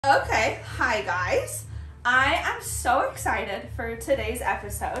Okay, hi guys. I am so excited for today's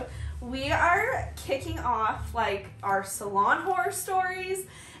episode. We are kicking off like our salon horror stories,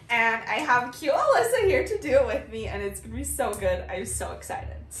 and I have cute Alyssa here to do it with me, and it's gonna be so good. I'm so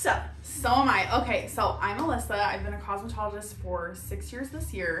excited. So am I. Okay, so I'm Alyssa. I've been a cosmetologist for 6 years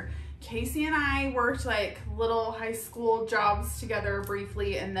this year. Casey and I worked like little high school jobs together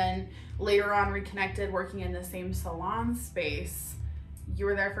briefly, and then later on reconnected working in the same salon space. You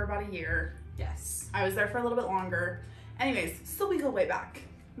were there for about a year. yes. I was there for a little bit longer. Anyways, so we go way back.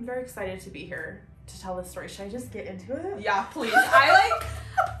 I'm very excited to be here to tell this story. Should I just get into it? Yeah, please.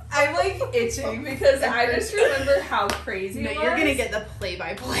 I'm like itching because I just remember how crazy it was. You're gonna get the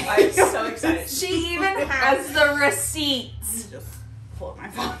play-by-play. I'm so excited. She even has the receipts. Just pull up my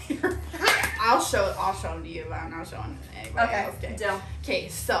phone here. I'll show them to you, but I'm not showing anybody else. Okay,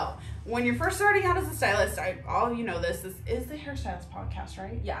 so when you're first starting out as a stylist, all you know this is the hairstylist podcast,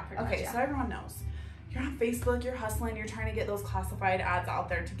 right? Yeah, pretty much, okay, yeah. so everyone knows. You're on Facebook, you're hustling, you're trying to get those classified ads out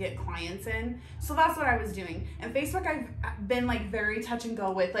there to get clients in. So that's what I was doing. And Facebook, I've been like very touch and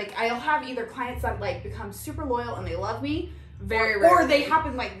go with. Like I'll have either clients that like become super loyal and they love me, or they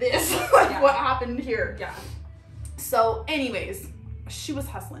happen like this, like what happened here. Yeah. So anyways, she was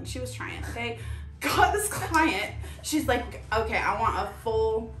hustling, she was trying, okay? Got this client, she's like, okay, I want a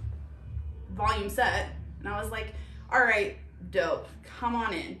full volume set. And I was like, all right, dope, come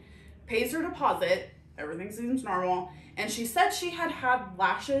on in. Pays her deposit, everything seems normal, and she said she had had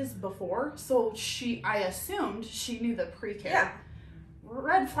lashes before, so I assumed she knew the pre-care. Yeah.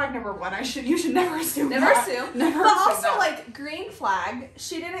 Red flag number one, you should never assume Never that. assume. Never But assume also, that. like, green flag,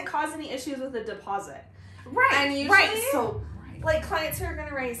 she didn't cause any issues with the deposit. Right, And usually, like, clients who are going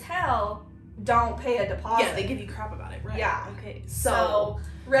to raise hell don't pay a deposit. Yeah, they give you crap about it, right? Yeah. Okay, So,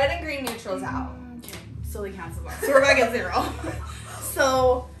 red and green neutral's out. Okay, silly cancels out. So we're back at 0.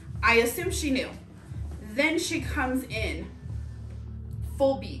 So I assume she knew. Then she comes in,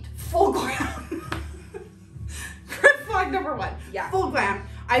 full beat, full glam. Red flag number one. Yeah. Full glam.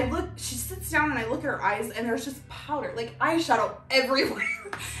 She sits down and I look at her eyes and there's just powder, like eyeshadow everywhere.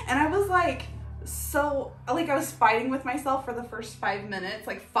 And I was like, I was fighting with myself for the first 5 minutes,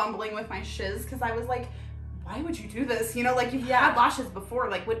 like fumbling with my shiz, because I was like, why would you do this? You know, like you've had lashes before,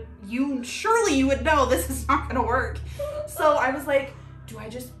 like surely you would know this is not gonna work. So I was like, do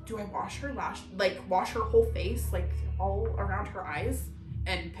I wash her wash her whole face, like all around her eyes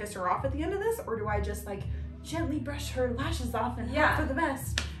and piss her off at the end of this? Or do I just like gently brush her lashes off and hope for the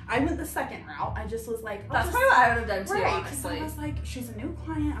best? I went the second route. I just was like, that's probably what I would have done too, right, honestly. I was like, she's a new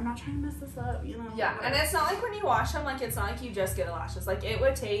client. I'm not trying to mess this up, you know? Yeah, and it's not like when you wash them, like it's not like you just get lashes. Like it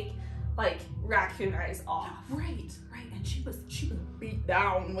would take like raccoon eyes off. Right. And she was beat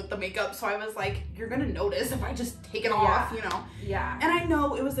down with the makeup, so I was like, you're gonna notice if I just take it off, you know? Yeah. And I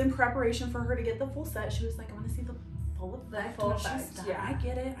know it was in preparation for her to get the full set. She was like, I want to see the full effect. Full effect. Yeah, I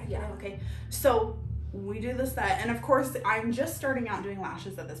get it. Okay. So we do the set, and of course, I'm just starting out doing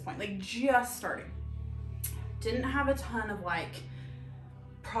lashes at this point, like just starting. Didn't have a ton of like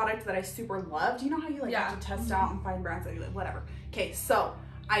product that I super loved. You know how you like have to test out and find brands that you like, whatever. Okay, so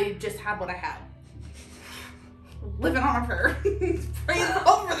I just had what I had. Living on a prayer. Praying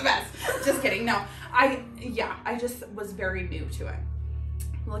hope for the best. Just kidding. No, I just was very new to it.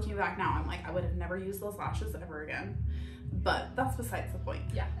 Looking back now, I'm like, I would have never used those lashes ever again. But that's besides the point.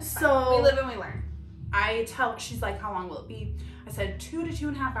 Yeah. So we live and we learn. She's like, how long will it be? I said 2 to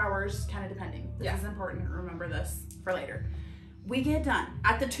 2.5 hours, kind of depending. This is important. Remember this for later. We get done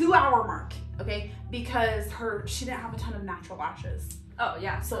at the 2-hour mark, okay? Because she didn't have a ton of natural lashes. Oh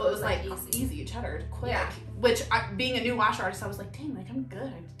yeah, so it was like easy, cheddar, quick. Yeah. Which, being a new lash artist, I was like, dang, like I'm good.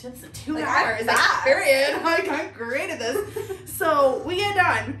 I did this in 2 hours. Like, period. Like I'm great at this. So we get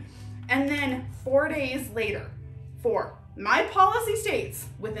done, and then 4 days later, my policy states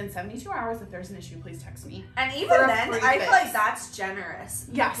within 72 hours. If there's an issue, please text me. And even then, I feel like that's generous.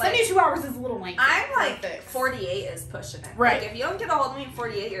 Yeah, like, 72 hours is a little lengthy. I'm like 48 is pushing it. Right. Like if you don't get a hold of me in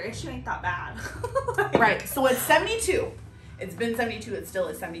 48, your issue ain't that bad. Right. So it's 72. It's been 72. It still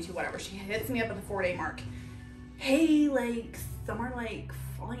is 72. Whatever. She hits me up at the 4-day mark. Hey, like some are like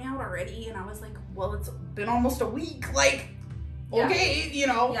falling out already, and I was like, well, it's been almost a week. Like, okay, you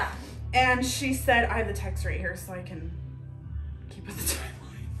know. Yeah. And she said, I have the text right here, so I can keep with the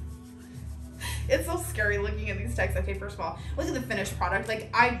timeline. It's so scary looking at these texts. Okay, first of all, look at the finished product.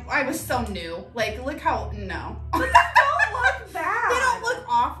 Like I was so new. Like look how no. But they don't look bad. They don't look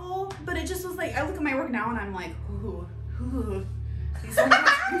awful, but it just was like I look at my work now and I'm like, ooh,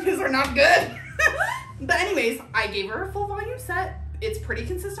 these are not good. But anyways, I gave her a full volume set. It's pretty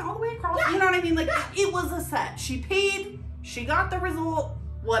consistent all the way across. You know what I mean? Like it was a set. She paid. She got the result.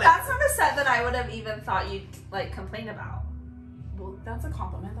 whatever. That's not a set that I would have even thought you'd like complain about. Well, that's a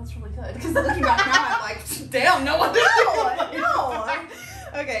compliment. That's really good. Because looking back now, I'm like, damn, no one.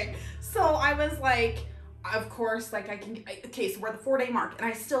 No. Okay, so I was like, of course, like okay, so we're the 4-day mark, and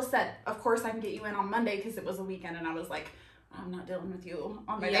I still said, of course, I can get you in on Monday because it was a weekend, and I was like, I'm not dealing with you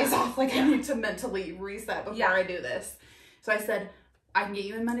on my days off. Like, I need to mentally reset before I do this. So I said, I can get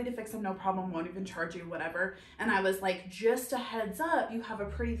you in Monday to fix them, no problem, won't even charge you, whatever. And I was like, just a heads up, you have a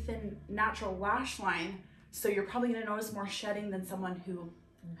pretty thin natural lash line, so you're probably gonna notice more shedding than someone who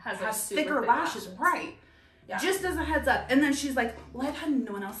has thicker lashes. Right. Yeah. Just as a heads up. And then she's like, well, I've had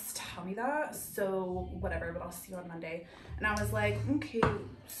no one else tell me that, so whatever, but I'll see you on Monday. And I was like, okay,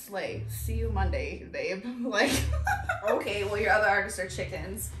 slay. See you Monday, babe. Like, okay, well, your other artists are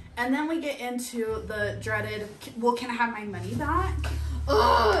chickens. And then we get into the dreaded, well, can I have my money back?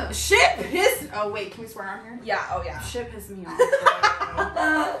 Ugh. Shit pissed. Oh, wait, can we swear on here? Yeah, oh yeah. Shit pissed me off.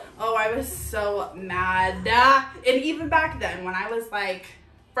 Oh, I was so mad. And even back then, when I was like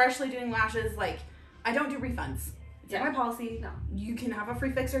freshly doing lashes, like, I don't do refunds. It's in my policy. No. You can have a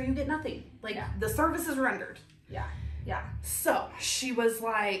free fix or you get nothing. Like, the service is rendered. Yeah. Yeah. So she was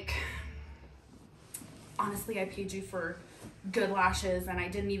like, honestly, I paid you for good lashes and I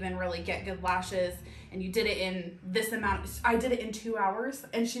didn't even really get good lashes, and you did it in this amount. I did it in 2 hours.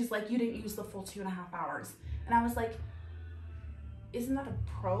 And she's like, you didn't use the full 2.5 hours. And I was like, isn't that a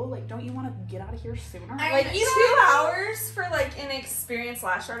pro? Like, don't you want to get out of here sooner? Like, 2 hours for like an experienced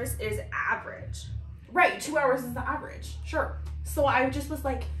lash artist is average. Right, 2 hours is the average. Sure. So I just was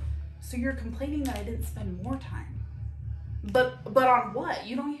like, so you're complaining that I didn't spend more time. But on what?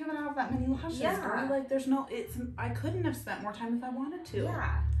 You don't even have that many lashes, girl. Like, there's no, I couldn't have spent more time if I wanted to.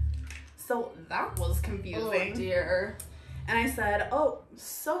 Yeah. So that was confusing. Oh, dear. And I said, oh,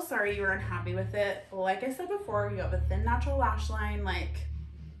 so sorry you were unhappy with it. Like I said before, you have a thin natural lash line, like,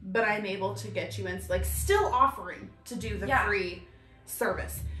 but I'm able to get you in, like, still offering to do the free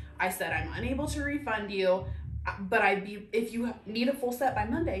service. I said, I'm unable to refund you, but if you need a full set by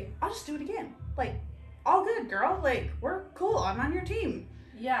Monday, I'll just do it again. Like, all good, girl. Like, we're cool. I'm on your team.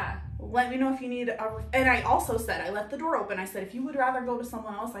 Yeah. Let me know if you need and I also said, I left the door open. I said, if you would rather go to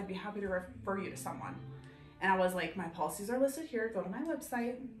someone else, I'd be happy to refer you to someone. And I was like, my policies are listed here. Go to my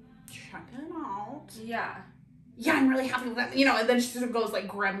website. Check it out. Yeah. Yeah, I'm really happy with that. You know, and then she sort of goes like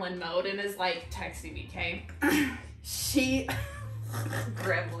gremlin mode and is like texting me, Kay. She...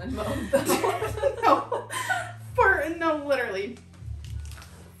 gremlin mode. No, literally.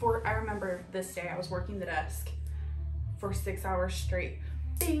 I remember this day I was working the desk for 6 hours straight.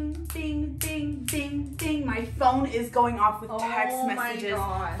 Ding, ding, ding, ding, ding. My phone is going off with text messages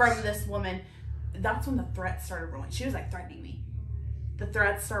from this woman. That's when the threats started rolling. She was like threatening me. The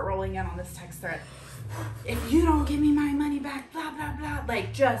threats start rolling in on this text thread. If you don't give me my money back, blah, blah, blah.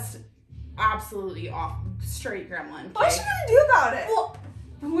 Like, just absolutely off, straight gremlin. Okay? What's she gonna do about it? Well,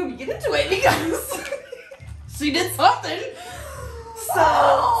 let me get into it because she did something.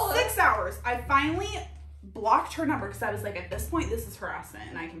 So, 6 hours. I finally blocked her number because I was like, at this point, this is harassment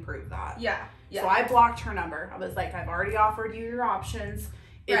and I can prove that. Yeah. So I blocked her number. I was like, I've already offered you your options.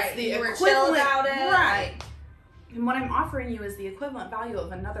 It's the you were chill about it. Right. And what I'm offering you is the equivalent value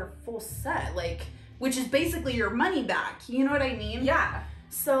of another full set, like, which is basically your money back. You know what I mean? Yeah.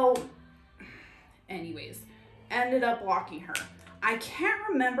 So, anyways, ended up blocking her. I can't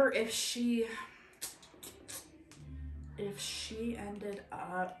remember if she ended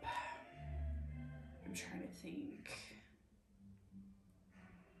up, I'm trying to think.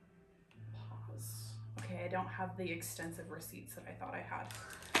 Pause. Okay, I don't have the extensive receipts that I thought I had.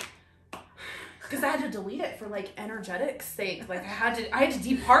 Because I had to delete it for like energetic sake. Like I had to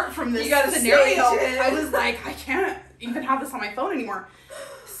depart from this scenario. I was like, I can't even have this on my phone anymore.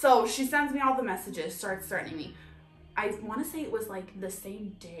 So she sends me all the messages, starts threatening me. I want to say it was like the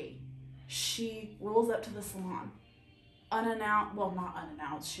same day. She rolls up to the salon. Unannounced, well, not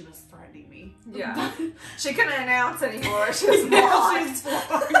unannounced, she was threatening me. Yeah. She couldn't announce anymore. She was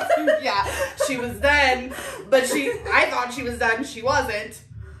blocked. Yeah, she was done. But I thought she was done. She wasn't.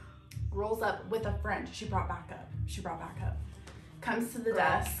 Rolls up with a friend. She brought back up. Comes to the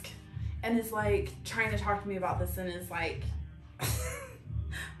desk and is like trying to talk to me about this and is like,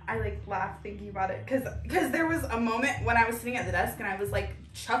 I like laugh thinking about it because there was a moment when I was sitting at the desk and I was like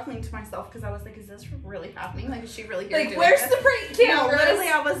chuckling to myself because I was like, is this really happening? Like, is she really here? Like, where's the prank camera? No, literally,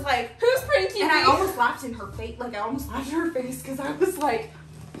 I was like, who's pranking me? And I almost laughed in her face. Like, I almost laughed in her face because I was like,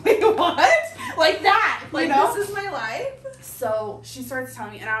 wait, what? Like that. Like, you know? This is my life? So she starts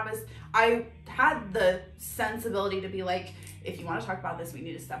telling me, and I had the sensibility to be like, if you want to talk about this, we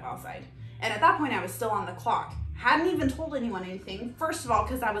need to step outside. And at that point, I was still on the clock. Hadn't even told anyone anything. First of all,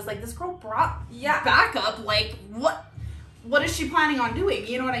 because I was like, this girl brought Yeah. backup. Like, what is she planning on doing?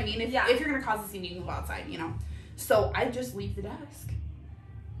 You know what I mean? If you're going to cause a scene, you can go outside, you know? So I just leave the desk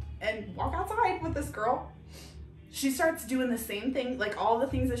and walk outside with this girl. She starts doing the same thing. Like, all the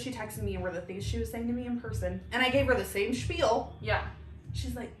things that she texted me were the things she was saying to me in person. And I gave her the same spiel. Yeah.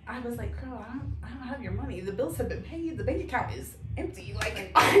 She's like, I was like, girl, I don't have your money. The bills have been paid. The bank account is empty.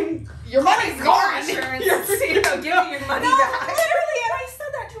 Like, your money's gone. Insurance, you know, give me your money back. Literally, and I said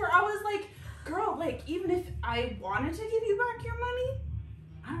that to her. I was like, girl, like, even if I wanted to give you back your money,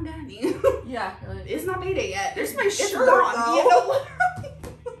 I don't got any. Yeah. It's not payday yet. There's my It's shirt, gone, though. you know?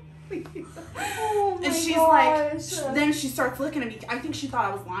 Oh my and she's gosh. like, then she starts looking at me. I think she thought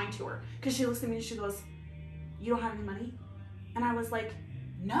I was lying to her. Because she looks at me and she goes, you don't have any money? And I was like,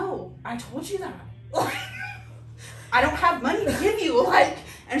 no, I told you that. I don't have money to give you. Like,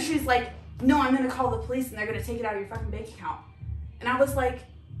 and she's like, no, I'm going to call the police and they're going to take it out of your fucking bank account. And I was like,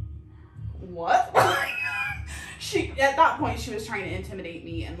 what? At that point, she was trying to intimidate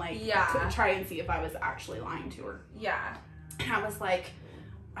me and like try and see if I was actually lying to her. Yeah. And I was like,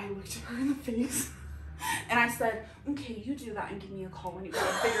 I looked at her in the face and I said, okay, you do that and give me a call when you got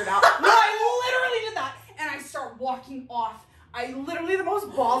it figured out. No, I literally did that. And I start walking off. Literally the most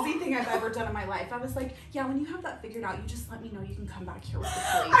ballsy thing I've ever done in my life. I was like, yeah, when you have that figured out, you just let me know. You can come back here with the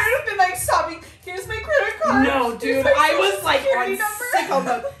police. I would have been like, stopping. Here's my credit card. No, dude. I was like on number. sicko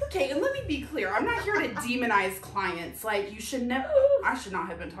mode. Okay, and let me be clear. I'm not here to demonize clients. Like, you should never. I should not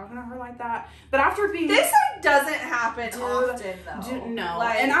have been talking to her like that. But after being. This doesn't happen often, though. No.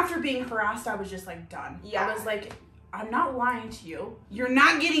 Like, and after being harassed, I was just like, done. Yeah. I was like, I'm not lying to you. You're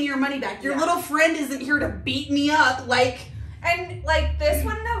not getting your money back. Your little friend isn't here to beat me up. Like. And, like, this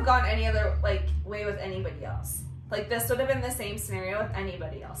wouldn't have gone any other, like, way with anybody else. Like, this would have been the same scenario with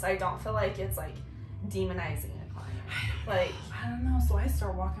anybody else. I don't feel like it's, like, demonizing a client. Like, I don't know. So I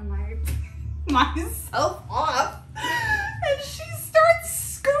start walking myself off. And she starts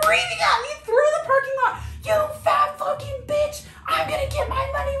screaming at me through the parking lot. You fat fucking bitch. I'm going to get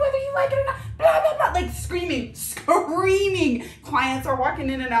my money whether you like it or not. Blah, blah, blah. Like, screaming. Clients are walking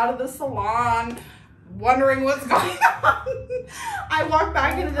in and out of the salon, wondering what's going on. I walked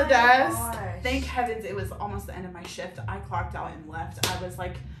back into the desk. Gosh. Thank heavens it was almost the end of my shift. I clocked out and left. I was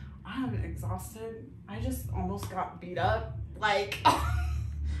like, I'm exhausted. I just almost got beat up. Like,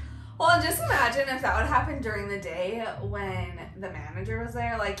 well, just imagine if that would happen during the day when the manager was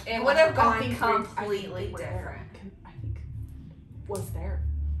there. Like, it would have gone completely different. I think was there.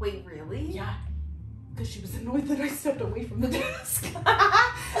 Wait, really? Yeah. Because she was annoyed that I stepped away from the desk.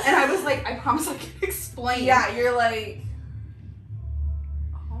 And I was like, I promise I can explain. Yeah, you're like,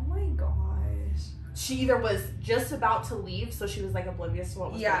 oh my gosh. She either was just about to leave, so she was like oblivious to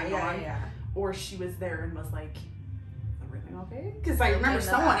what was going on. Yeah. Or she was there and was like, everything okay? Because I remember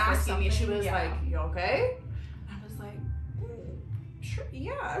someone asking me, she was like, you okay? I was like, sure,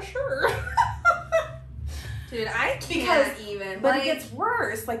 yeah, sure. Dude, I can't even. But like, it gets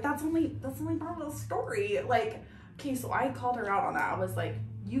worse. Like, that's only part of the story. Like, okay, so I called her out on that. I was like,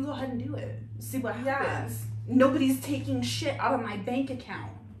 you go ahead and do it. See what happens. Nobody's taking shit out of my bank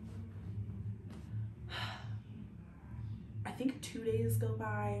account. I think 2 days go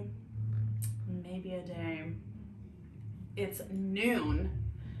by. Maybe a day. It's noon.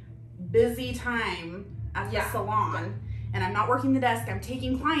 Busy time at the salon. And I'm not working the desk. I'm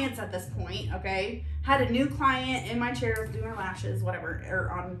taking clients at this point, okay? Had a new client in my chair doing her lashes, whatever,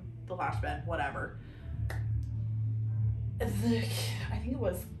 or on the lash bed, whatever. I think it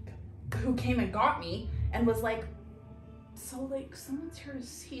was who came and got me and was like, so, like, someone's here to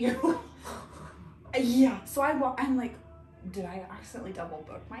see you. Yeah. So I'm like, did I accidentally double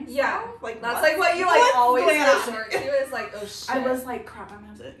book myself? Yeah. Like, that's like what you like always resort to is like, oh shit. I was like, crap, I'm gonna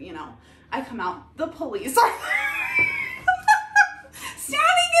have to, you know. I come out, the police are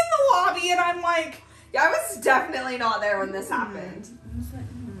standing in the lobby, and I'm like, yeah, I was definitely not there when this happened. I was like,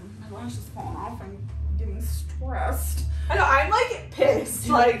 my lash is falling off. I'm getting stressed. I know, I'm like pissed.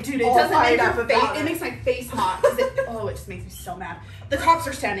 Dude, it doesn't make your face. It makes my face hot. It just makes me so mad. The cops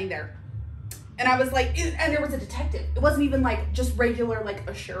are standing there. And I was like, and there was a detective. It wasn't even like just regular, like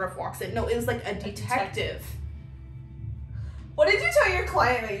a sheriff walks in. No, it was like a detective. What did you tell your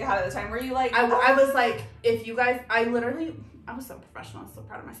client that you had at the time? Were you like... I was like, if you guys... I was so professional. I was so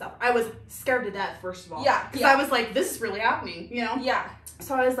proud of myself. I was scared to death, first of all. Yeah. Because I was like, this is really happening, you know? Yeah.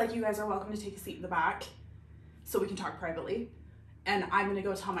 So I was like, you guys are welcome to take a seat in the back so we can talk privately. And I'm going to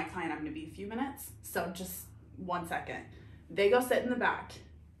go tell my client I'm going to be a few minutes. So just 1 second. They go sit in the back.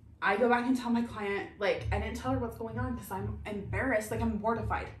 I go back and tell my client, like, I didn't tell her what's going on because I'm embarrassed. Like, I'm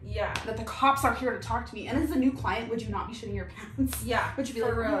mortified. Yeah. That the cops are here to talk to me. And as a new client, would you not be shitting your pants? Yeah. Would you be for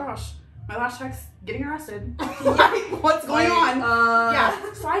like, real. oh my gosh, my last check's getting arrested. Like, what's going on?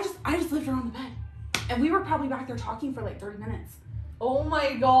 Yeah. So I just left her on the bed. And we were probably back there talking for like 30 minutes. Oh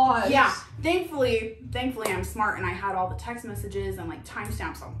my gosh. Yeah. Thankfully, I'm smart and I had all the text messages and like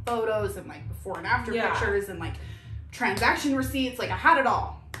timestamps on photos and like before and after pictures and like transaction receipts. Like I had it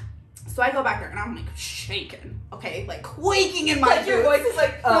all. So I go back there and I'm like shaking, okay, like quaking in my like your voice is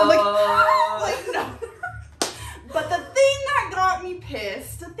like, like no. But the thing that got me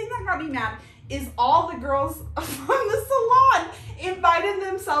pissed, the thing that got me mad, is all the girls from the salon invited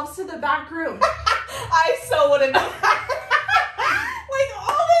themselves to the back room. I so wouldn't. Like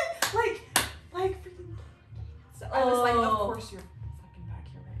all the like freaking. So I was like, of course you're fucking back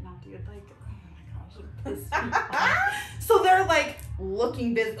here right now, dude. Like, oh my gosh, it pissed me off. So they're like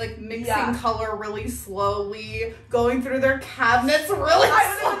looking busy, like mixing color really slowly, going through their cabinets really slowly.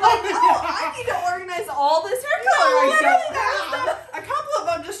 I need to organize all this hair color. A couple of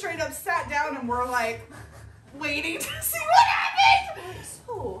them just straight up sat down and were like waiting to see what happened.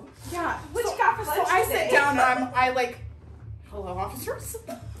 So, yeah. Which got for lunch So I today? sit down and I like, hello officers.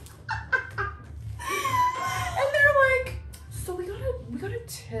 And they're like, so we got a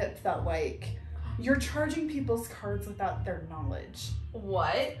tip that like you're charging people's cards without their knowledge.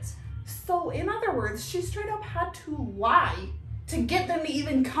 What? So in other words, she straight up had to lie to get them to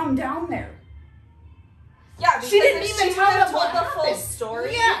even come down there. Yeah, because she didn't if even she tell would have them what told the full happened.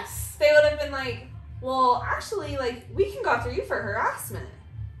 story. Yes. They would have been like, well, actually, like, we can go after you for harassment.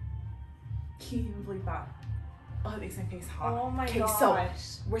 Can't even believe that. Oh, it makes my face hot. Oh my Okay, gosh. so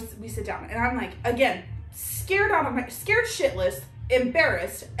we sit down and I'm like, again, scared shitless,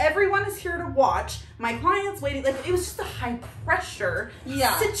 embarrassed. Everyone is here to watch. My client's waiting. Like, it was just a high pressure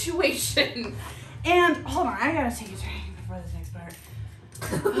situation. And hold on, I gotta take a drink before this next part.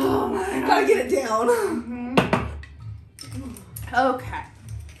 Oh my God. Gotta get it down. Okay.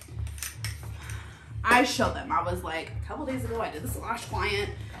 I showed them. I was like, a couple days ago, I did this last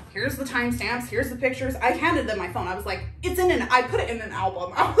client. Here's the timestamps. Here's the pictures. I handed them my phone. I was like, I put it in an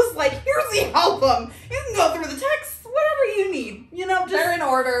album. I was like, here's the album. You can go through the text, whatever you need. You know, just, they're in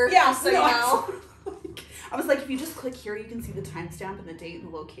order. Yeah. So you know. I was like, if you just click here, you can see the timestamp and the date and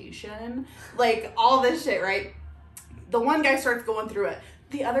the location. Like, all this shit, right? The one guy starts going through it.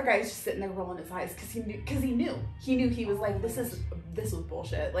 The other guy's just sitting there rolling his eyes because he knew. He was like, this was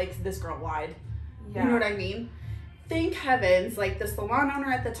bullshit. Like, this girl lied. Yeah. You know what I mean? Thank heavens, like, the salon owner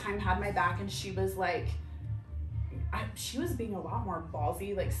at the time had my back, and she was like, she was being a lot more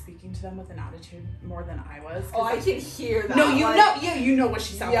ballsy, like, speaking to them with an attitude more than I was. Oh, I can hear that. No, you know what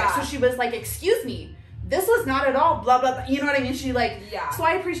she sounds like. So she was like, excuse me, this was not at all, blah, blah, blah. You know what I mean? She, like, so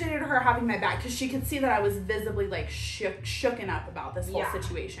I appreciated her having my back, because she could see that I was visibly, like, shooken up about this whole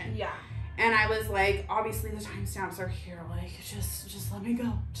situation. Yeah. And I was like, obviously the timestamps are here. Like, just let me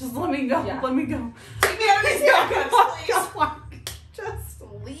go. Just let me go. Yeah. Let me go. Take me out of these handcuffs, please. Just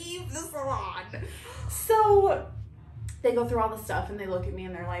leave the salon. So they go through all the stuff and they look at me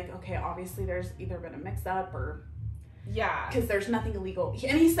and they're like, okay, obviously there's either been a mix up or because there's nothing illegal.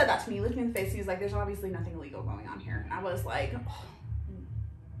 And he said that to me. He looked me in the face. He was like, there's obviously nothing illegal going on here. And I was like, oh,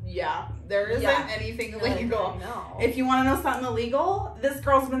 yeah, there isn't anything illegal. No. If you want to know something illegal, this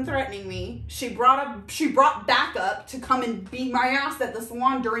girl's been threatening me. She brought backup to come and beat my ass at the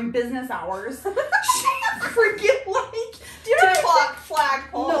salon during business hours. She freaking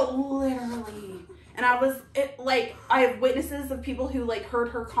flag pole. No, literally. And I have witnesses of people who like heard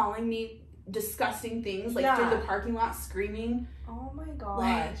her calling me disgusting things like through the parking lot screaming. Oh my gosh.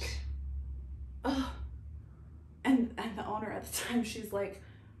 Like, ugh. And the owner at the time, she's like,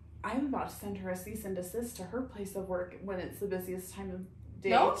 I'm about to send her a cease and desist to her place of work when it's the busiest time of day.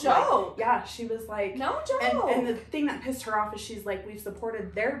 No joke. Yeah, she was like, no joke. And the thing that pissed her off is she's like, we've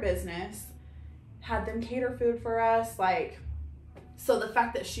supported their business, had them cater food for us, like, so the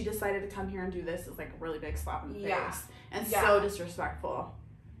fact that she decided to come here and do this is like a really big slap in the face and so disrespectful.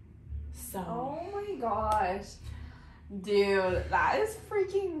 So. Oh my gosh, dude, that is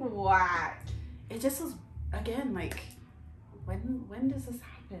freaking whack. It just was again like, when does this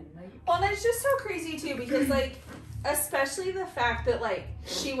happen? Like, well, and it's just so crazy too because like, especially the fact that like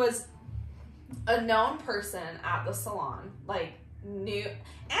she was a known person at the salon, like new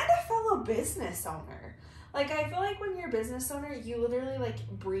and a fellow business owner. Like, I feel like when you're a business owner, you literally, like,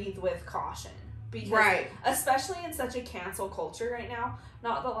 breathe with caution. Because, especially in such a cancel culture right now,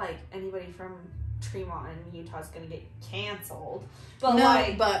 not that, like, anybody from Tremont and Utah is going to get canceled. But, no,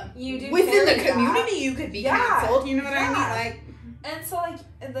 like, but you do within the carry community, that. you could be canceled. You know what I mean? Like, And so, like,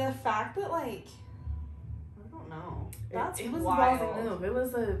 the fact that, like, I don't know. That's it was wild. a ballsy move. It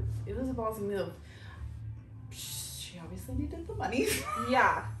was a ballsy move. She obviously needed the money.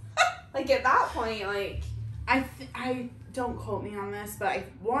 Yeah. Like, at that point, like... I don't quote me on this, but I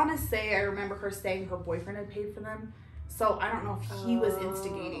want to say I remember her saying her boyfriend had paid for them. So I don't know if he was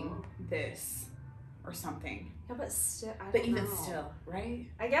instigating this or something. Yeah, but still, I But don't even know. still, right?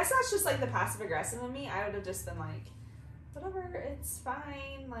 I guess that's just, like, the passive-aggressive in me. I would have just been like, whatever, it's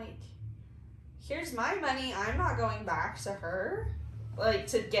fine. Like, here's my money. I'm not going back to her, like,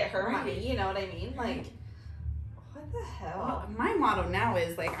 to get her money. You know what I mean? Like, what the hell? Well, my motto now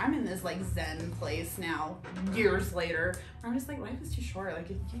is, like, I'm in this, like, zen place now, years later, where I'm just like, life is too short. Like,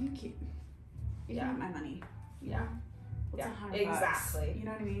 if you can keep my money. Yeah. What's Yeah, $100? exactly. You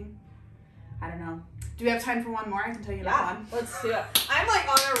know what I mean? I don't know. Do we have time for one more? I can tell you Yeah, that one. let's do it. I'm, like,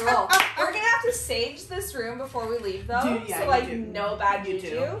 on a roll. We're gonna have to sage this room before we leave, though. Dude, yeah, so, like, you do. no bad You juju.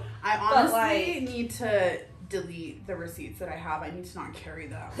 do. I honestly like, need to delete the receipts that I have. I need to not carry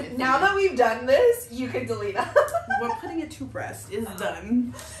that with now me. that we've done this, you can delete it. Well, putting it to rest is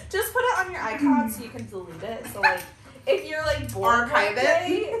done. Just put it on your iCloud so you can delete it. So, like, if you're, like, bored Archive one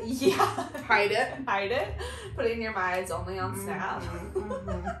day, yeah. Hide it. Hide it. Put it in your My It's Only on Snap.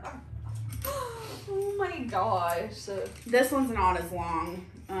 Oh my gosh. This one's not as long,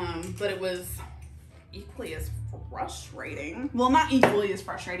 but it was equally as frustrating. Well, not equally as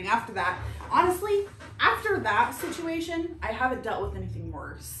frustrating. After that, honestly, after that situation, I haven't dealt with anything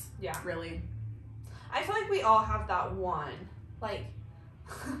worse. Yeah. Really. I feel like we all have that one. Like,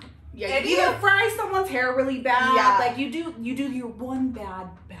 yeah, you either fry someone's hair really bad. Yeah. Like you do your one bad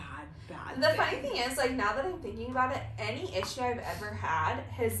the funny thing is, like, now that I'm thinking about it, any issue I've ever had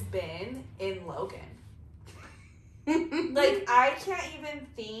has been in Logan. Like, I can't even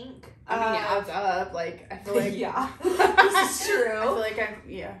think I mean, it adds up. Like, I feel like yeah, this is true. I feel like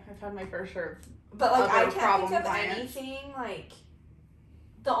I've had my fair share of But, like, I other can't problem think of clients. anything, like,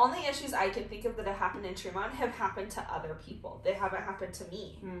 the only issues I can think of that have happened in Tremont have happened to other people. They haven't happened to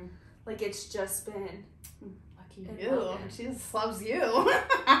me. Like, it's just been... Lucky you. She just loves you.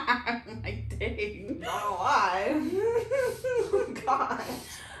 Like, dang. Not a lie. God.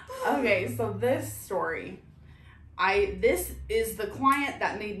 Okay, so this story... This is the client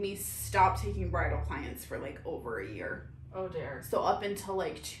that made me stop taking bridal clients for, like, over a year. Oh, dear. So up until,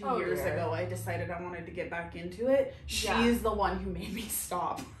 like, 2 years ago, I decided I wanted to get back into it. She's the one who made me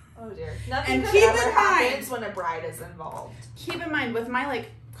stop. Oh, dear. Nothing And good keep ever in happens when a bride is involved. Keep in mind, with my, like,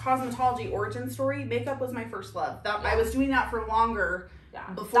 cosmetology origin story, makeup was my first love. I was doing that for longer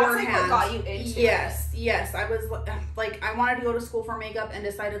beforehand. That's, like, what got you into it. Yes. I was, like, I wanted to go to school for makeup and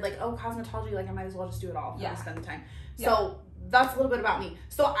decided, like, oh, cosmetology, like, I might as well just do it all. Yeah. Spend the time. So, that's a little bit about me.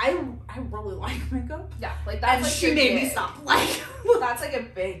 So, I really like makeup. Yeah, like, that's, and like, she made me stop. Like, that's, like, a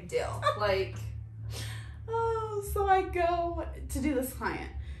big deal. Like, oh, so I go to do this client.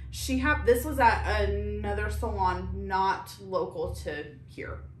 This was at another salon not local to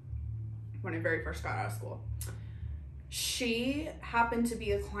here when I very first got out of school. She happened to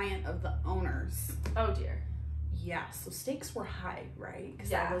be a client of the owner's. Oh, dear. Yeah, so stakes were high, right?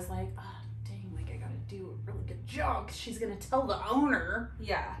 Because I was like, oh, dang, like, I gotta do a really good job because she's gonna tell the owner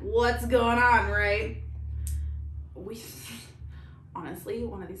what's going on, right? Honestly,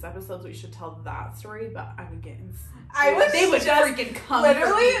 one of these episodes we should tell that story, but I would get they would just freaking come.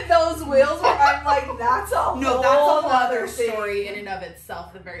 Literally, those wheels where I'm like, that's a whole other story in and of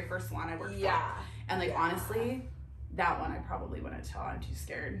itself. The very first salon I worked for. And, like, honestly, that one I probably wouldn't tell. I'm too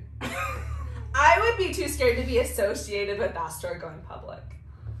scared. I would be too scared to be associated with that story going public.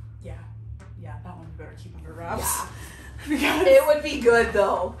 Yeah, that one we better keep under wraps. Yeah. Because it would be good,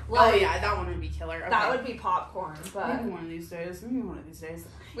 though. Like, oh, yeah, that one would be killer. Okay. That would be popcorn, but... Maybe one of these days.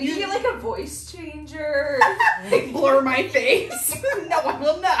 We could get, like, a voice changer. Like, blur my face. No one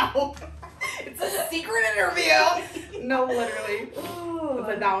will know. It's a secret interview. No, literally.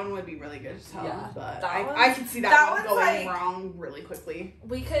 But that one would be really good to tell. Yeah, but I could see that one going wrong really quickly.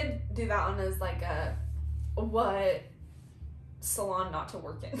 We could do that one as, like, what salon not to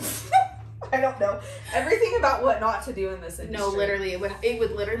work in. I don't know. Everything about what not to do in this industry. No, literally. It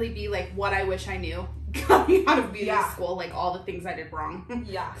would literally be, like, what I wish I knew coming out of beauty school. Like, all the things I did wrong.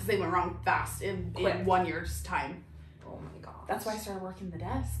 Yeah. Because they went wrong fast in 1 year's time. Oh, my God. That's why I started working the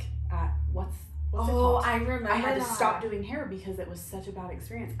desk at what's it called? I remember I had to stop doing hair because it was such a bad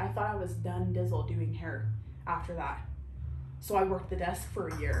experience. I thought I was done dizzle doing hair after that. So I worked the desk for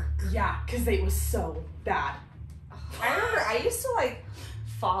a year. Yeah, because it was so bad. I remember I used to, like,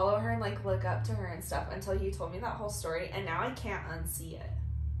 follow her and, like, look up to her and stuff until you told me that whole story, and now I can't unsee it.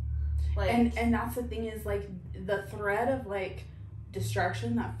 Like, and that's the thing is, like, the thread of, like,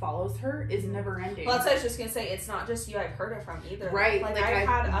 distraction that follows her is never ending. Well, that's what I was just gonna say. It's not just you I've heard it from either. Right. Like I've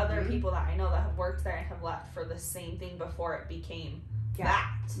had other people that I know that have worked there and have left for the same thing before it became that.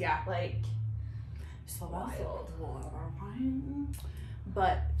 Yeah. Like, so wild.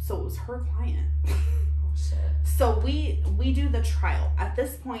 But so it was her client. Oh shit. So we do the trial. At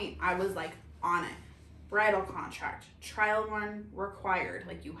this point, I was like on it. Bridal contract, trial run required.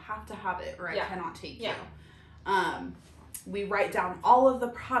 Like you have to have it, or I cannot take you. We write down all of the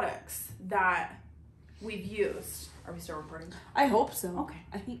products that we've used. Are we still recording? I hope so. Okay.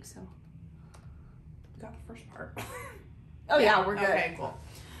 I think so. Got the first part. Oh yeah, we're good. Okay, cool.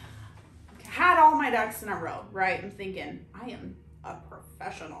 Had all my ducks in a row, right? I'm thinking, I am a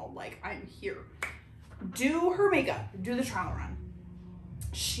professional. Like, I'm here. Do her makeup. Do the trial run.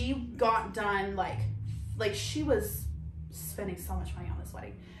 She got done, like she was spending so much money on this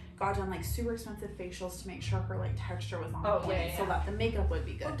wedding. Got done, like, super expensive facials to make sure her, like, texture was on point so that the makeup would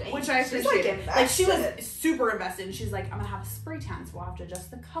be good. Which I appreciated. Like, she was super invested. And she's like, I'm going to have a spray tan, so we'll have to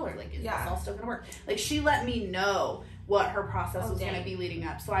adjust the color. Like, is this all still going to work? Like, she let me know what her process was going to be leading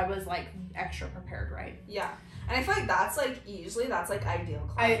up. So I was, like, extra prepared, right? Yeah. And I feel like that's, like, usually that's, like, ideal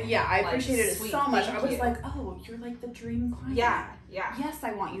client. I appreciated it so much. I was like, oh, you're, like, the dream client. Yeah. Yes,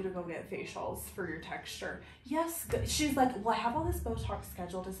 I want you to go get facials for your texture. Yes. She's like, well, I have all this Botox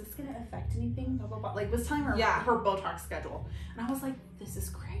scheduled. Is this going to affect anything? Blah, blah, blah. Like, was telling her her Botox schedule. And I was like, this is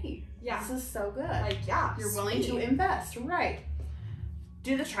great. Yeah. This is so good. Like, you're willing to invest. Right.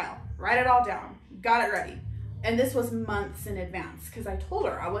 Do the trial. Write it all down. Got it ready. And this was months in advance because I told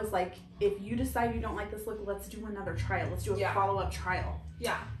her, I was like, if you decide you don't like this look, let's do another trial. Let's do a follow-up trial.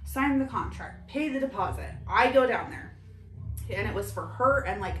 Yeah. Sign the contract. Pay the deposit. I go down there. And it was for her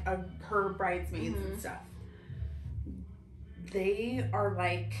and, like, her bridesmaids and stuff. They are,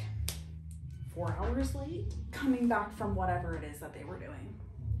 like, 4 hours late coming back from whatever it is that they were doing.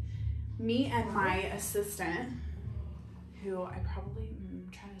 Me and my assistant, who I probably, I'm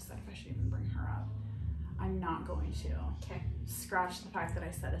trying to decide if I should even bring her up. I'm not going to. Okay. Scratch the fact that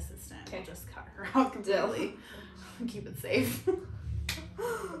I said assistant. Okay. We'll just cut her out completely. Keep it safe.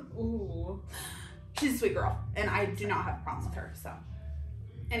 Ooh. She's a sweet girl, and I do not have a problem with her, so.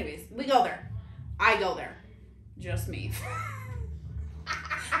 Anyways, we go there. I go there. Just me.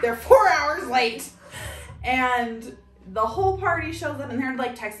 They're 4 hours late, and the whole party shows up, and they're,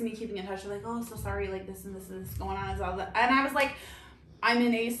 like, texting me, keeping in touch. They're like, oh, so sorry, like, this and this and this going on. And I was like, I'm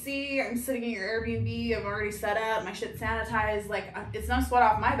in AC, I'm sitting in your Airbnb, I've already set up, my shit's sanitized, like, it's no sweat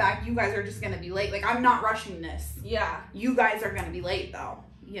off my back, you guys are just gonna be late. Like, I'm not rushing this. Yeah. You guys are gonna be late, though.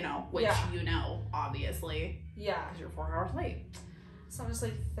 You know, which you know, obviously. Yeah. Because you're 4 hours late. So I'm just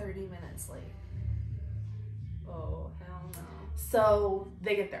like 30 minutes late. Oh, hell no. So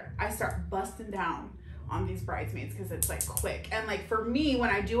they get there. I start busting down on these bridesmaids because it's, like, quick. And, like, for me, when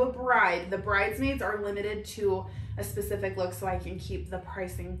I do a bride, the bridesmaids are limited to a specific look so I can keep the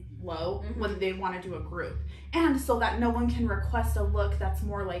pricing low when they want to do a group. And so that no one can request a look that's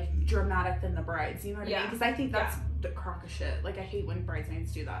more, like, dramatic than the brides. You know what I mean? Because I think that's the crock of shit. Like, I hate when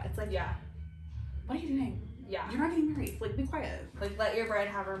bridesmaids do that. It's like, what are you doing? Yeah. You're not getting married. Like, be quiet. Like, let your bride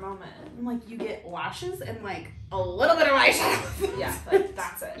have her moment. And, like, you get lashes and, like, a little bit of eyeshadow. Yeah, like,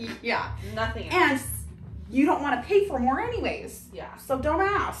 that's it. Yeah. Nothing else. And you don't want to pay for more anyways. Yeah. So don't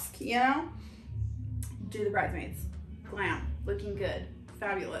ask, you know? Do the bridesmaids. Glam. Looking good.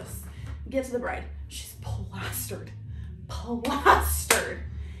 Fabulous. Get to the bride. She's plastered.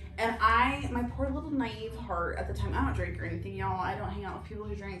 And my poor little naive heart at the time, I don't drink or anything, y'all. I don't hang out with people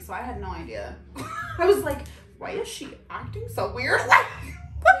who drink, so I had no idea. I was like, why is she acting so weird? Like,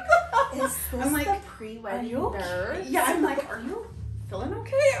 is this I'm like, the pre-wedding nerves? Yeah, I'm like, are you feeling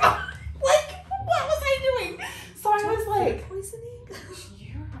okay? Like, what was I doing? So I was like, poisoning?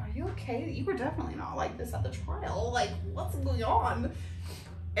 Are you okay? You were definitely not like this at the trial. Like, what's going on?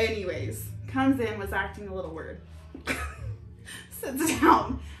 Anyways, comes in, was acting a little weird. Sits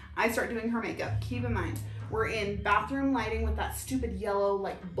down. I start doing her makeup. Keep in mind, we're in bathroom lighting with that stupid yellow,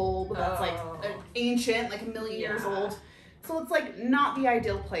 like, bulb that's like ancient, like 1,000,000 years old. So it's like not the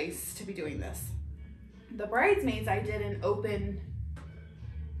ideal place to be doing this. The bridesmaids I did in an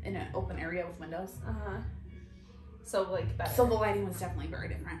open area with windows. So, like, better. So the lighting was definitely very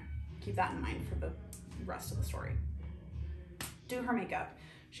different. Keep that in mind for the rest of the story. Do her makeup.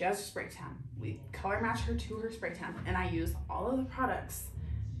 She has her spray tan. We color match her to her spray tan, and I use all of the products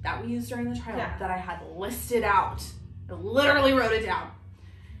that we used during the trial that I had listed out. I literally wrote it down.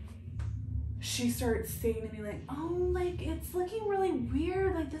 She starts saying to me, like, oh, like, it's looking really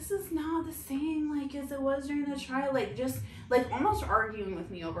weird. Like, this is not the same, like, as it was during the trial. Like, just, like, almost arguing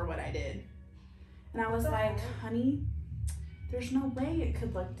with me over what I did. And I was like, honey, there's no way it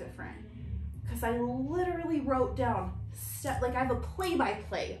could look different. Because I literally wrote down, like I have a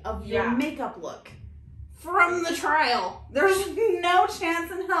play-by-play of your makeup look from the trial. There's no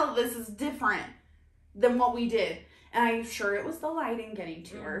chance in hell this is different than what we did. And I'm sure it was the lighting getting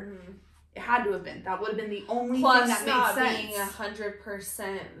to her. It had to have been. That would have been the only thing that made sense. Plus not being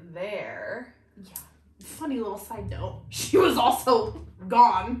 100% there. Yeah. Funny little side note. She was also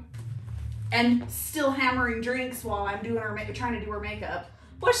gone and still hammering drinks while I'm doing her trying to do her makeup.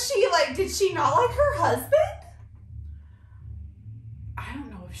 Was she like, did she not like her husband? I don't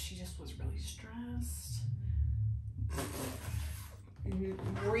know if she just was really stressed.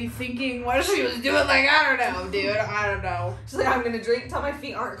 Rethinking what she was doing. Like, I don't know, dude. I don't know. She's like, I'm gonna drink until my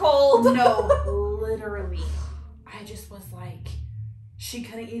feet aren't cold. No, literally. I just was like, she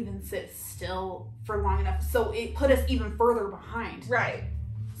couldn't even sit still for long enough. So it put us even further behind. Right.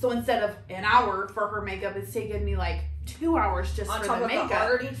 So instead of an hour for her makeup, it's taken me like 2 hours just for the makeup.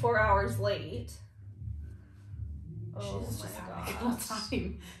 Already 4 hours late. She's just having a good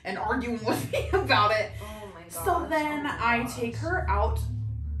time and arguing with me about it. Oh my gosh. So then I take her out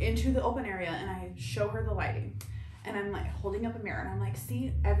into the open area and I show her the lighting. And I'm like holding up a mirror and I'm like,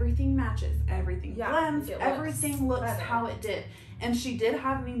 see, everything matches. Everything blends. Everything looks how it did. And she did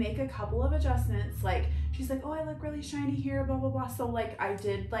have me make a couple of adjustments. Like, she's like, oh, I look really shiny here, blah, blah, blah. So, like, I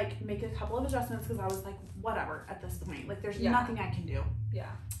did, like, make a couple of adjustments because I was like, whatever at this point. Like, there's nothing I can do.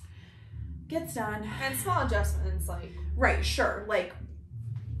 Yeah. Gets done. And small adjustments, like. Right, sure. Like,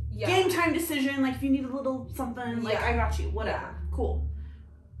 game time decision. Like, if you need a little something, like, I got you. Whatever. Yeah. Cool.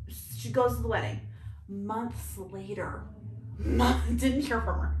 She goes to the wedding. Months later, didn't hear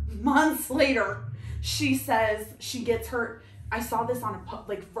from her. Months later, she says she gets her. I saw this on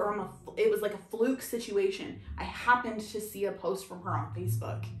it was like a fluke situation. I happened to see a post from her on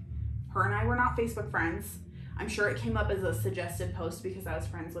Facebook. Her and I were not Facebook friends. I'm sure it came up as a suggested post because I was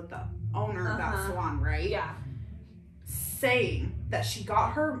friends with the owner of that salon, right? Yeah. Saying that she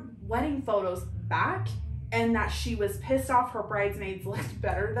got her wedding photos back and that she was pissed off her bridesmaids looked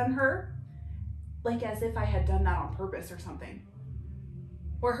better than her. Like as if I had done that on purpose or something.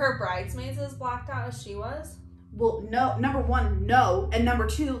 Were her bridesmaids as blacked out as she was? Well, no. Number one, no. And number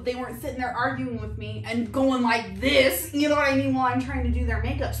two, they weren't sitting there arguing with me and going like this, you know what I mean, while I'm trying to do their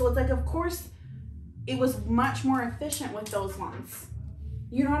makeup. So it's like, of course, it was much more efficient with those ones.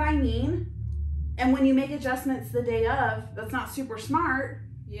 You know what I mean? And when you make adjustments the day of, that's not super smart.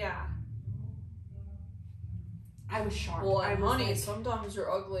 Yeah. I was shocked. Well, honey, like, sometimes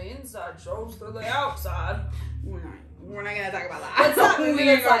your ugly inside shows through the outside. We're not gonna talk about that. What's that movie?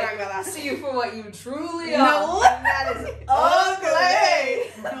 It's like, talk about that. See you for what you truly are. No, that is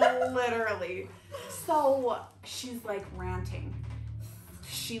ugly. No, literally. So she's like ranting.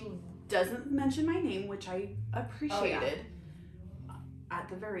 She doesn't mention my name, which I appreciated at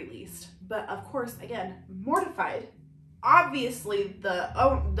the very least. But of course, again, mortified. Obviously, the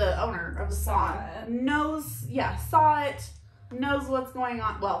owner of the salon saw it, knows what's going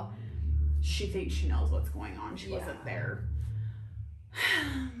on. Well, she thinks she knows what's going on. She wasn't there.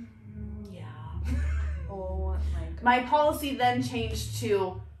 Oh my God. My policy then changed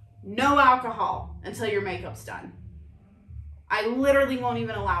to no alcohol until your makeup's done. I literally won't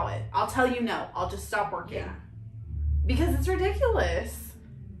even allow it. I'll tell you no. I'll just stop working. Yeah. Because it's ridiculous.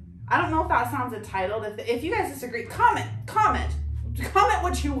 I don't know if that sounds entitled. If you guys disagree, comment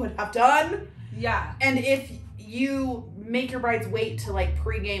what you would have done. Yeah. And if you make your brides wait to like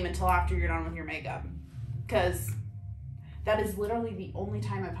pregame until after you're done with your makeup. Because that is literally the only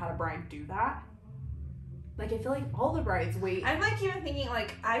time I've had a bride do that. Like, I feel like all the brides wait. I'm like even thinking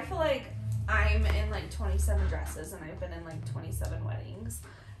like, I feel like I'm in like 27 dresses and I've been in like 27 weddings.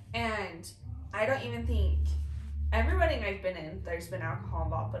 And I don't even think... Every wedding I've been in, there's been alcohol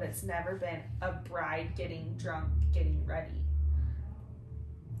involved, but it's never been a bride getting drunk, getting ready.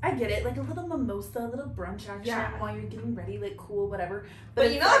 I get it. Like a little mimosa, a little brunch action while you're getting ready, like cool, whatever.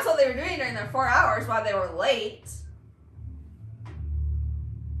 But you know that's what they were doing during their 4 hours while they were late.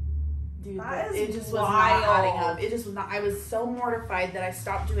 Dude, it just was not adding up. It just was not. I was so mortified that I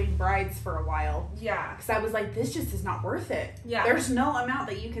stopped doing brides for a while. Yeah. Because I was like, this just is not worth it. Yeah. There's no amount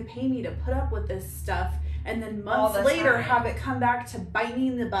that you could pay me to put up with this stuff. And then months later, have it come back to bite me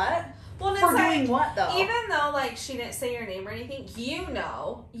in the butt. Well, for doing what though? Even though like she didn't say your name or anything,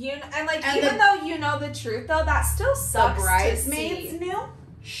 and like and even though you know the truth though, that still sucks. The bridesmaids knew,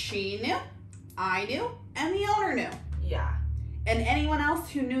 she knew, I knew, and the owner knew. Yeah. And anyone else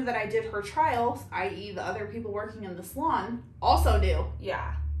who knew that I did her trials, i.e., the other people working in the salon, also knew.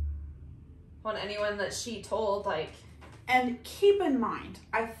 Yeah. Well, anyone that she told, like. And keep in mind,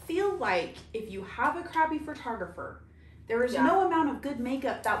 I feel like if you have a crappy photographer, There is no amount of good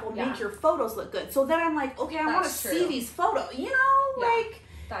makeup that will make your photos look good. So then I'm like, okay, I want to see these photos, you know, like.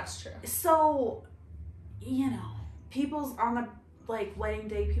 That's true. So, you know, people's on the like wedding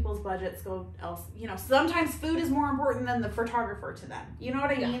day, people's budgets go else. You know, sometimes food is more important than the photographer to them. You know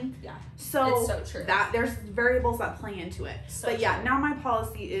what I mean? Yeah. So, it's so true. That there's variables that play into it. So but yeah, true. now my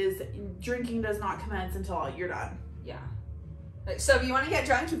policy is drinking does not commence until you're done. Yeah. So if you want to get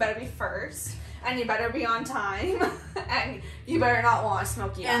drunk, you better be first, and you better be on time, and you better not want to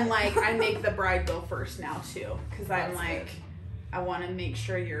smoke. And like I make the bride go first now too, because I'm like, good. I want to make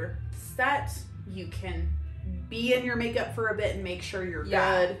sure you're set. You can be in your makeup for a bit and make sure you're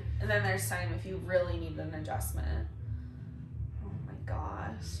good. And then there's time if you really need an adjustment. Oh my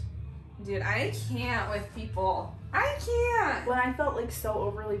gosh. Dude, I can't with people. I can't. When I felt like so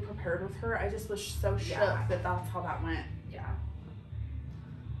overly prepared with her, I just was so shook that that's how that went. Yeah.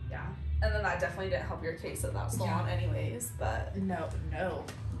 Yeah. And then that definitely didn't help your case at that salon anyways, but. No.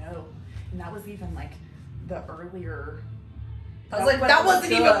 And that was even like the earlier... I was like, that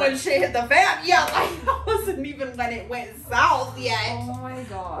wasn't even when shit hit the fan. Yeah, like that wasn't even when it went south yet. Oh my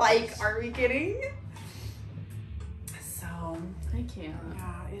god. Like, are we kidding? So I can't.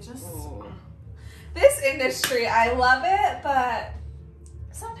 Yeah, it just. Oh. This industry, I love it, but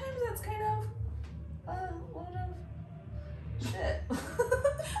sometimes it's kind of a lot of shit.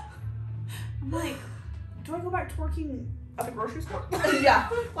 I'm like, do I go back to working at the grocery store? Yeah.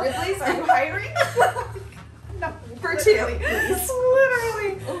 Ripley's, are you hiring? No, for two, please.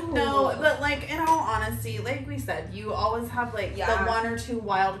 Literally. Ooh. No, but like in all honesty, like we said, you always have like the one or two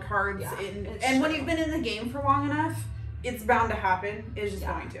wild cards and when you've been in the game for long enough, it's bound to happen. It's just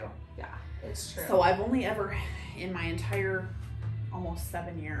going to. Yeah, it's true. So I've only ever in my entire almost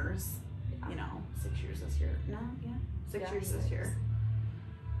 7 years, you know, 6 years this year. No, 6 years this year.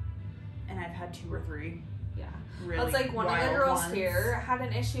 And I've had 2 or 3. Yeah. Really. Well, it's like one of the girls ones. here had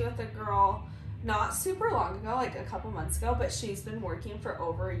an issue with a girl not super long ago, like a couple months ago, but she's been working for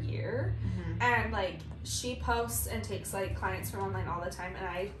over a year. Mm-hmm. And like she posts and takes like clients from online all the time, and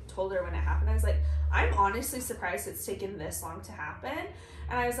I told her when it happened, I was like, I'm honestly surprised it's taken this long to happen.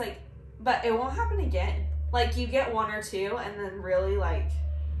 And I was like, but it won't happen again. Like you get 1 or 2 and then really like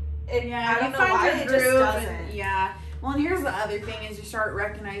it, I don't know why it just doesn't. Yeah. Well, and here's the other thing is you start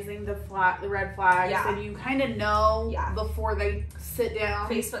recognizing the red flags, and you kind of know before they sit down.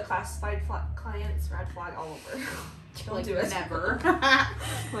 Facebook classified clients, red flag all over. Don't do it. Never.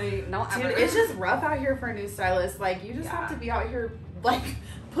 Like, no, dude, it's just rough out here for a new stylist. Like, you just have to be out here, like,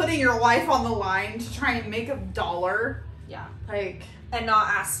 putting your life on the line to try and make $1. Yeah. Like, and not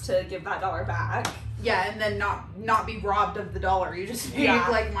ask to give that $1 back. Yeah, and then not be robbed of the $1 you just made.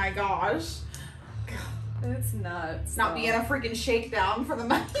 Like, my gosh. It's nuts. Not being a freaking shakedown for the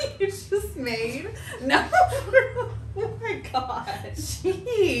money you just made. No. Oh my god.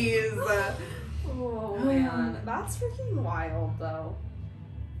 Jeez. Oh man. That's freaking wild though.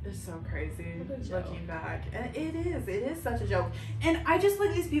 It's so crazy looking back. And it is such a joke. And I just look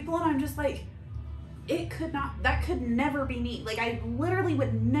at these people and I'm just like, that could never be me. Like I literally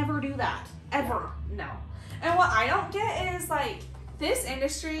would never do that. Ever. No. And what I don't get is like this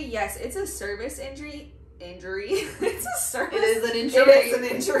industry, yes, it's a service injury. It's a service. It is an injury. It is an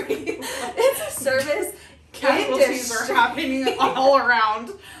injury. It's a service. Casualties are happening all around.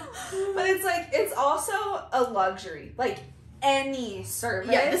 But it's like, it's also a luxury. Like any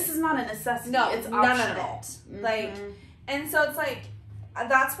service. Yeah, this is not a necessity. No, it's none optional. of it. Mm-hmm. Like, and so it's like,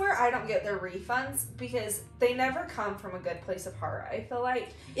 that's where I don't get their refunds because they never come from a good place of heart. I feel like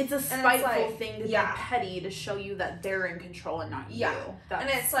it's a spiteful thing to be petty to show you that they're in control and not you. And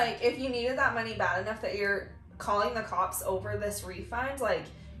it's like if you needed that money bad enough that you're calling the cops over this refund, like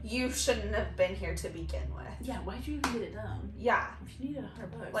you shouldn't have been here to begin with. Yeah, why'd you even get it done? Yeah, if you needed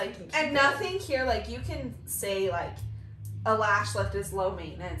 $100, like and nothing here. Like you can say like a lash lift is low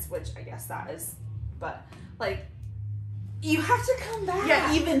maintenance, which I guess that is, but like. You have to come back.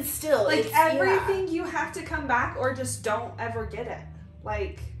 Yeah, even still. Like, everything you have to come back or just don't ever get it.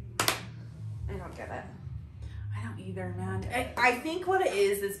 Like, I don't get it. I don't either, man. I think what it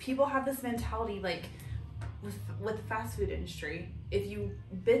is people have this mentality, like, with the fast food industry, if you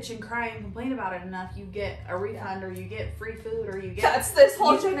bitch and cry and complain about it enough, you get a refund or you get free food or you get... That's this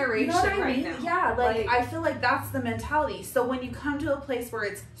whole generation right now. Yeah, like, I feel like that's the mentality. So when you come to a place where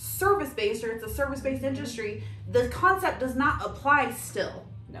it's service-based or it's a service-based industry, the concept does not apply still.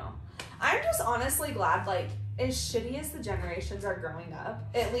 No. I'm just honestly glad, like, as shitty as the generations are growing up,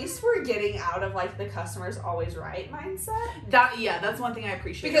 at least we're getting out of, like, the customer's always right mindset. That's one thing I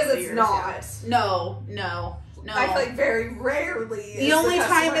appreciate. Because it's not. No. No. I feel like very rarely. The only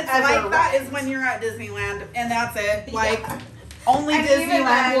time it's ever like that right. is when you're at Disneyland, and that's it. Like, Yeah. only And even Disneyland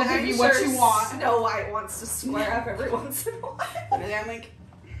then, will give I'm you what sure you want. Snow White wants to square up every once in a while. Literally, I'm like,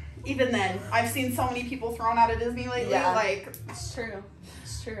 even then, I've seen so many people thrown out of Disney lately. Yeah. Like, It's true.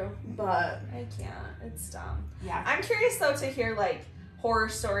 It's true. but I can't. It's dumb. yeah, I'm curious though to hear like horror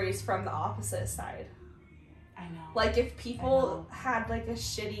stories from the opposite side. I know. Like if people had like a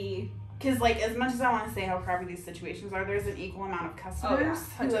shitty. Because, like, as much as I want to say how crappy these situations are, there's an equal amount of customers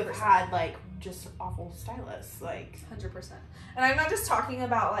who have 100%. had, like, just awful stylists. Like, 100%. And I'm not just talking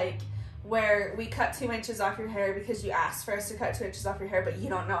about like where we cut 2 inches off your hair because you asked for us to cut 2 inches off your hair, but you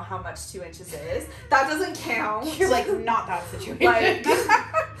don't know how much 2 inches is. That doesn't count. you're, like, not that situation. Like,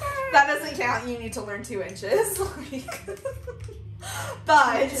 that doesn't count. You need to learn 2 inches. Like,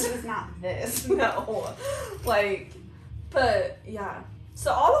 but This is not this. no, like, but yeah.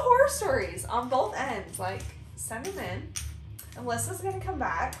 So all the horror stories on both ends, like, send them in. Alyssa's gonna come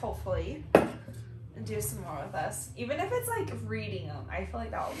back, hopefully, and do some more with us. Even if it's like reading them, I feel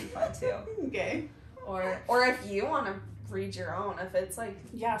like that would be fun too. Okay. Or if you want to read your own, if it's like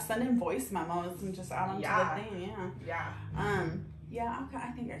Yeah, send in voice memos and just add them Yeah. to the thing. Yeah. Yeah. Okay.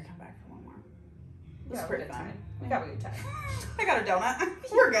 I think I come back for one more. we got a pretty good fun. time. We got a good time. I got a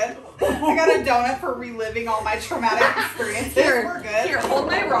donut. We're good. I got a donut for reliving all my traumatic experiences. Here, We're good. here, hold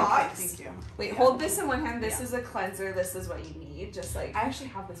my Okay, rocks. thank you. Wait, Yeah. hold this in one hand. This Yeah. is a cleanser. This is what you need. Just like I actually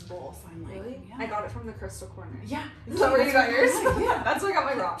have this bowl, so I'm like, really, yeah. I got it from the Crystal Corner. Yeah. Is that where you got yours? Yeah. That's where I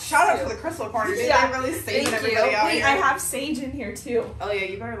got my rocks. Shout out too. to the Crystal Corner, dude. Yeah. They're really saving Thank you. everybody out Wait, here. I have sage in here too. Oh yeah,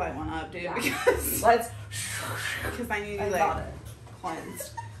 you better light one up, dude, Yeah. because Let's. I need I you got like it. cleansed.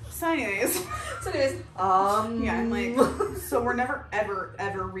 So anyways, So anyways, yeah, I'm like, so we're never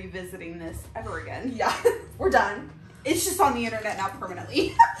ever revisiting this ever again. yeah, we're done. It's just on the internet now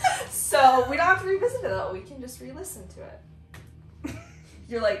permanently. So we don't have to revisit it though. We can just re-listen to it.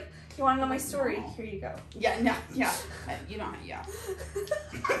 You're like, you want to know my story? No. Here you go. Yeah, no, yeah, you know, yeah.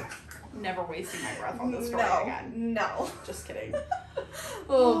 Never wasting my breath on this story No, again. no. Just kidding.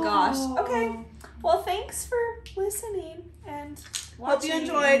 Oh gosh. Okay. Well, thanks for listening and Hope you watching.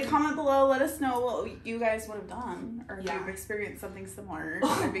 enjoyed. Comment below. Let us know what you guys would have done, or if Yeah. you've experienced something similar.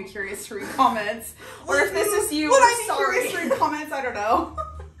 I'd be curious to read comments. Or if this is you, would we're I be sorry. curious to read comments? I don't know.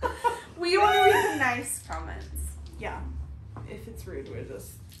 We want to read the nice comments. Yeah. If it's rude, we're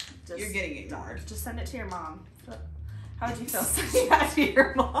just you're Just- getting ignored. Just send it to your mom. How would you feel sending that to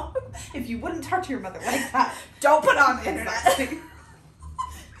your mom? If you wouldn't talk to your mother like that, Don't put it on the internet.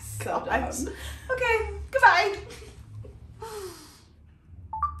 so dumb. Okay, goodbye.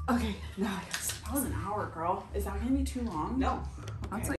 Okay, now I gotta stop. That was an hour, girl. Is that gonna be too long? No. Okay.